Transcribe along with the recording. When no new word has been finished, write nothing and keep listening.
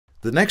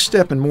The next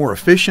step in more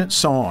efficient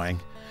sawing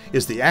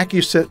is the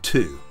Accuset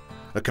 2,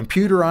 a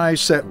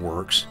computerized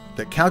Setworks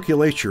that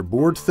calculates your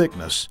board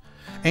thickness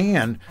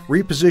and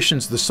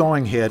repositions the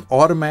sawing head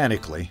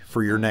automatically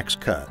for your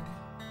next cut.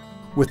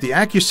 With the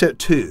Accuset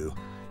 2,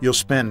 you'll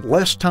spend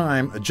less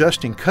time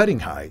adjusting cutting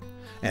height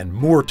and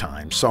more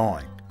time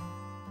sawing.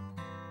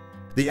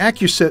 The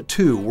Accuset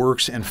 2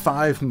 works in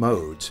 5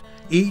 modes,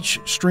 each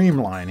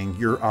streamlining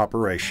your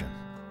operation.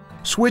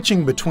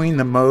 Switching between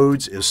the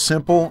modes is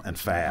simple and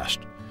fast,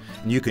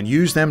 and you can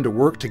use them to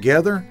work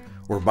together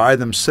or by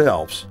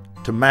themselves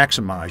to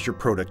maximize your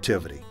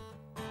productivity.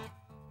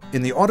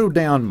 In the Auto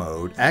Down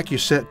mode,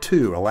 Accuset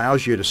 2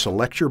 allows you to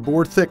select your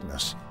board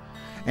thickness,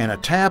 and a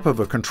tap of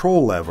a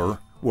control lever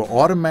will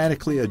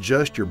automatically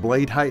adjust your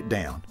blade height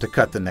down to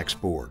cut the next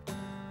board.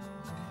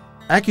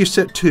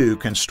 Accuset 2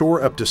 can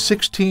store up to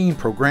 16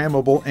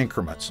 programmable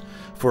increments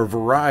for a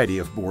variety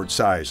of board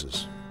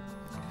sizes.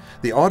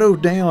 The Auto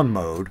Down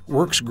mode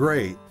works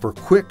great for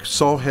quick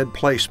saw head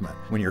placement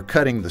when you're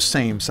cutting the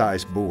same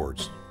size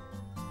boards.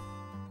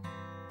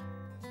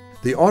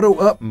 The Auto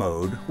Up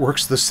mode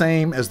works the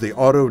same as the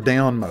Auto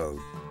Down mode,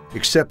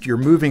 except you're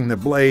moving the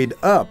blade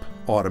up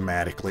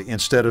automatically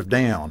instead of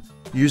down,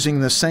 using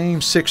the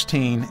same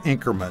 16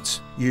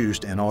 increments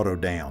used in Auto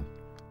Down.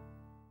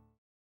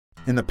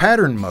 In the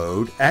Pattern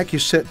mode,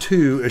 Accuset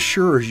 2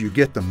 assures you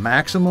get the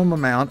maximum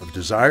amount of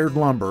desired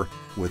lumber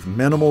with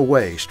minimal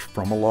waste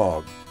from a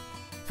log.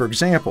 For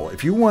example,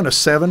 if you want a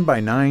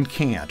 7x9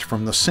 cant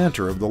from the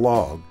center of the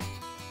log,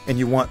 and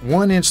you want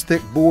 1-inch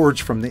thick boards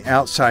from the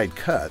outside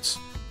cuts,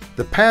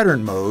 the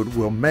Pattern mode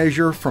will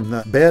measure from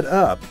the bed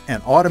up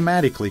and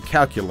automatically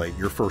calculate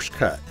your first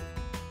cut.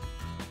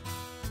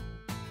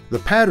 The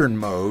Pattern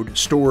mode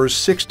stores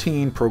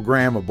 16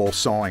 programmable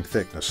sawing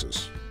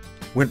thicknesses.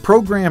 When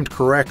programmed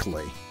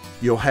correctly,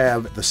 you'll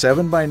have the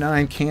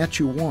 7x9 cant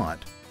you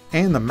want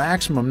and the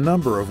maximum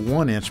number of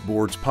 1-inch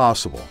boards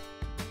possible.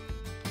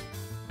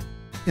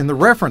 In the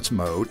Reference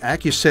mode,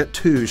 Accuset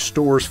 2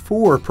 stores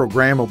 4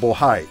 programmable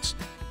heights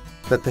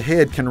that the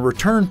head can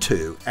return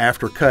to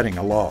after cutting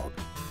a log.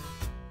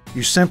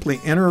 You simply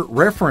enter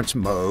Reference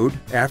mode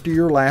after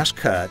your last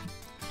cut,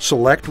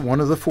 select one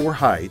of the 4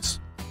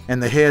 heights,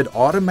 and the head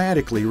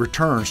automatically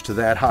returns to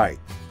that height,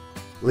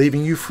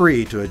 leaving you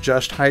free to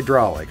adjust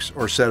hydraulics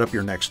or set up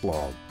your next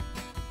log.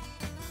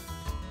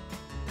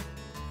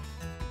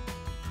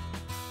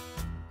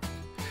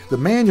 The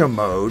Manual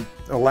mode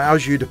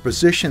allows you to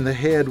position the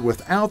head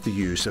without the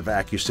use of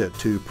Accuset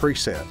 2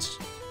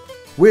 presets,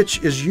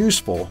 which is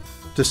useful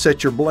to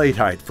set your blade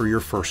height for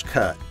your first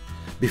cut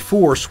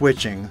before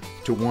switching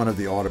to one of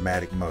the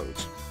automatic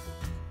modes.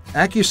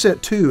 Accuset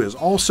 2 is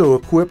also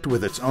equipped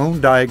with its own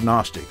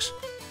diagnostics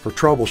for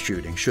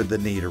troubleshooting should the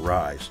need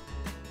arise.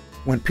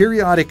 When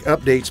periodic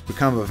updates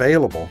become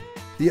available,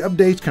 the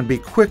updates can be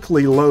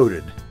quickly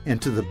loaded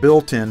into the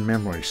built-in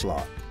memory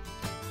slot.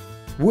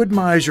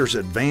 Wood-Mizer's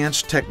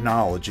advanced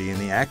technology in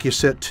the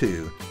Accuset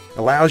 2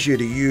 allows you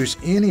to use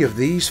any of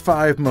these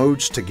 5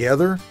 modes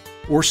together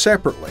or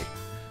separately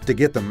to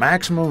get the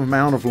maximum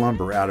amount of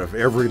lumber out of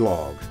every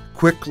log,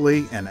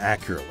 quickly and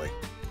accurately.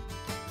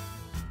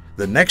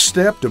 The next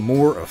step to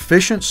more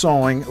efficient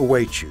sawing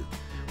awaits you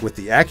with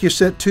the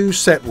Accuset 2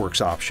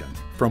 Setworks option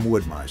from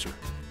Wood-Mizer.